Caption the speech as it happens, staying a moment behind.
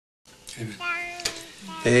Amen.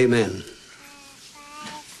 Amen.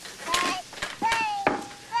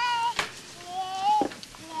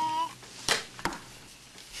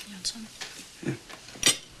 You want some? Yeah.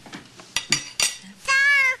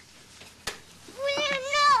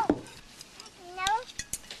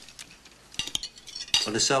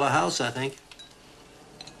 Want to sell a house, I think.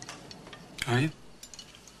 Are you?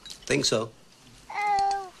 Think so.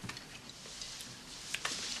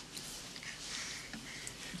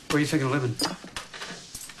 Where are you thinking of living?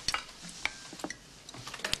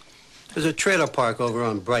 There's a trailer park over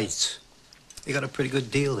on Bright's. They got a pretty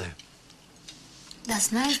good deal there.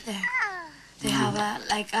 That's nice there. They have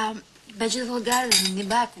a vegetable garden in the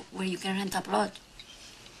back where you can rent a plot.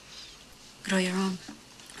 Grow your own.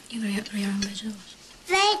 You grow your own vegetables.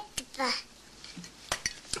 Vegetable.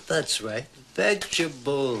 That's right.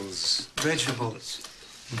 Vegetables. Vegetables.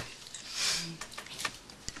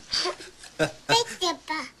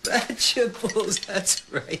 Vegetable. Vegetables, that's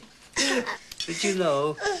right. Did you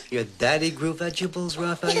know your daddy grew vegetables,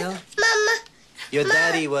 Raphael? Mama. Your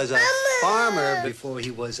daddy was a farmer before he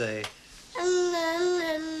was a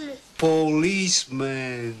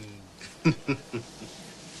policeman.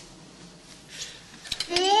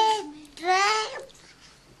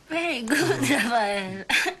 Very good, Rafael.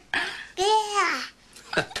 Yeah.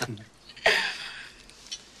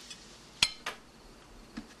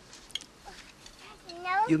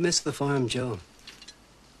 You miss the farm, Joe.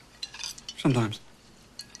 Sometimes.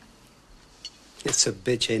 It's a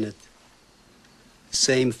bitch, ain't it?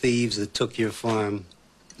 Same thieves that took your farm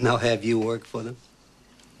now have you work for them.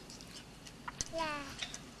 Yeah.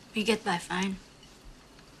 We get by fine.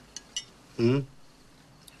 Hmm?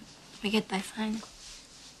 We get by fine.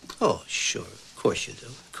 Oh, sure. Of course you do.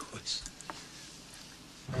 Of course.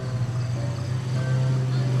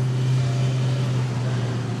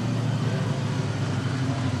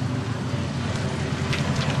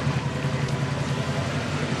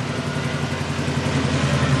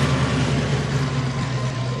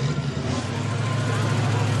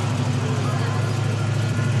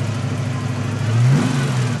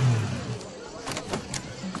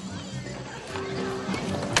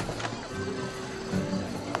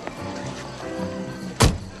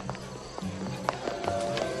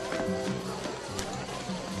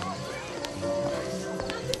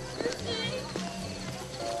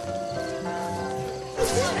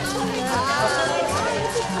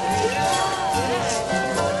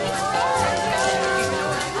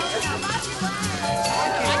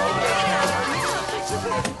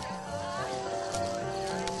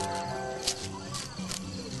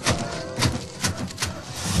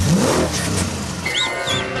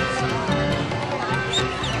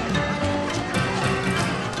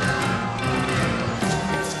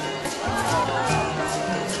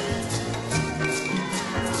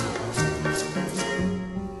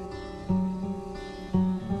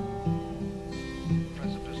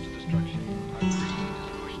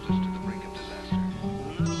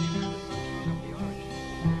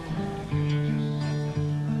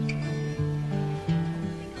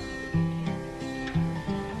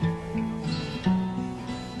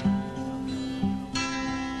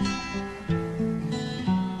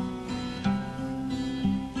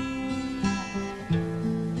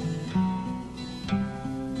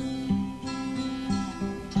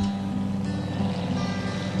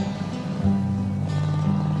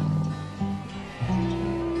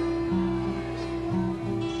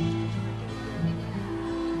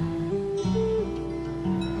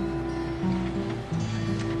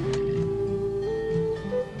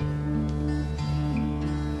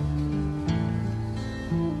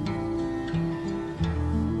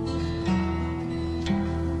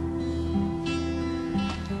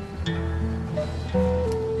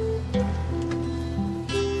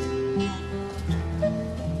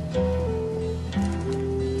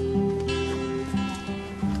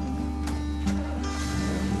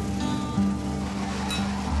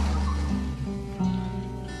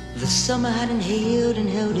 The summer had inhaled and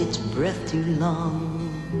held its breath too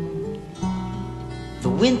long. The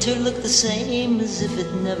winter looked the same as if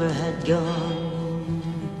it never had gone.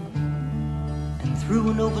 And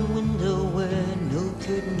through an open window where no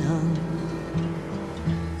curtain hung,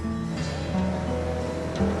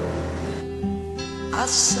 I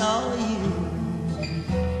saw you.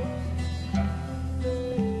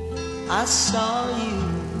 I saw you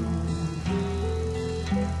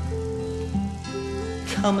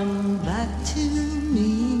coming back to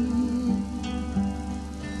me.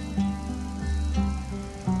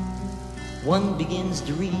 One begins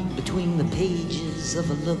to read between the pages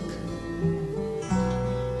of a look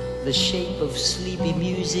that the shape of sleepy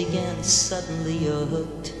music, and suddenly you're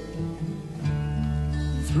hooked.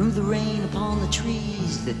 Through the rain upon the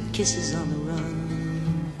trees that kisses on the run.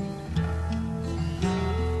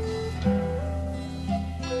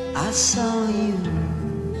 I saw you,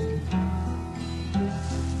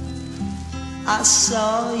 I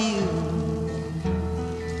saw you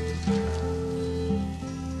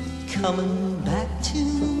coming back to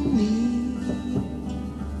me.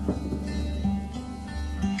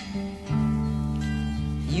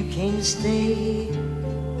 You came to stay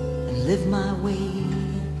and live my way,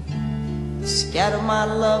 scatter my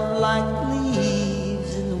love like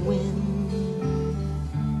leaves in the wind.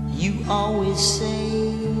 You always say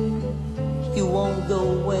you won't go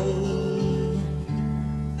away,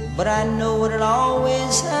 but I know what it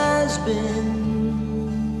always has been.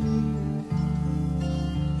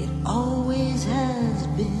 It always has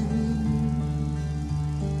been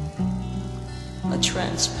a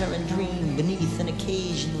transparent dream beneath an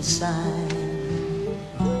occasional sigh.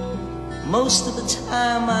 Most of the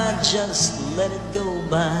time I just let it go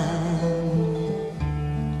by.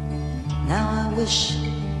 Now I wish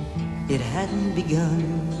it hadn't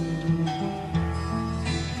begun.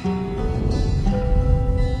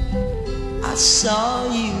 I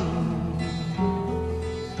saw you,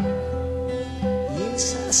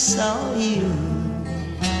 yes I saw you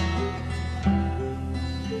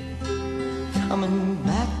coming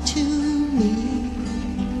back to me.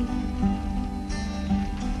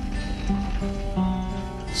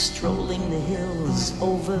 Strolling the hills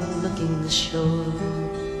overlooking the shore,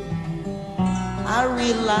 I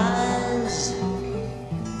realize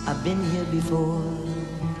I've been here before.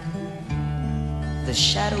 The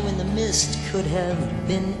shadow in the mist could have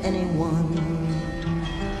been anyone.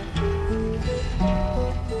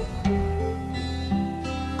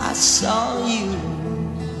 I saw you,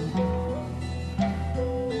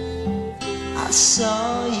 I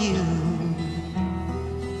saw you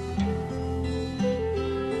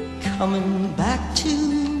coming back to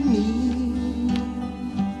me.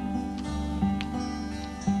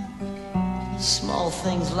 Small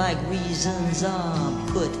things like reasons are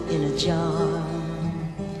put in a jar.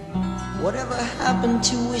 Whatever happened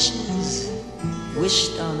to wishes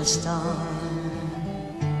wished on a star?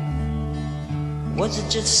 Was it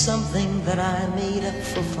just something that I made up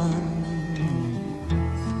for fun?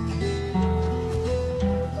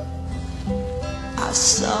 I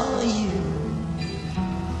saw you,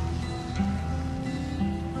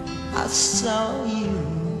 I saw you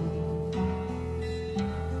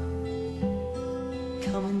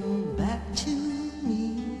coming back to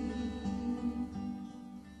me.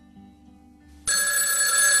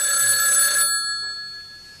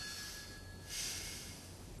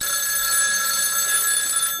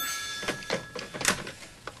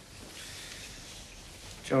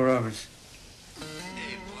 Joe Roberts.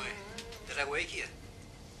 Hey, boy. Did I wake you?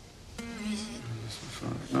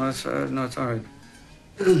 No, it's all right.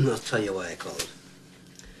 I'll tell you why I called.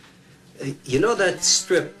 You know that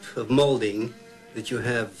strip of molding that you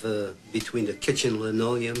have between the kitchen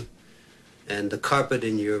linoleum and the carpet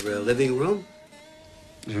in your living room?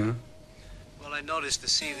 Yeah? Well, I noticed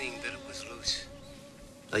this evening that it was loose.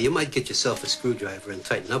 Now, you might get yourself a screwdriver and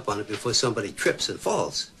tighten up on it before somebody trips and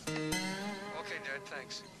falls. Okay, Dad,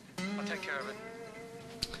 thanks. I'll take care of it.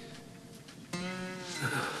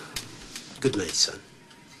 Good night, son.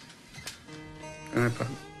 Good night, Pop.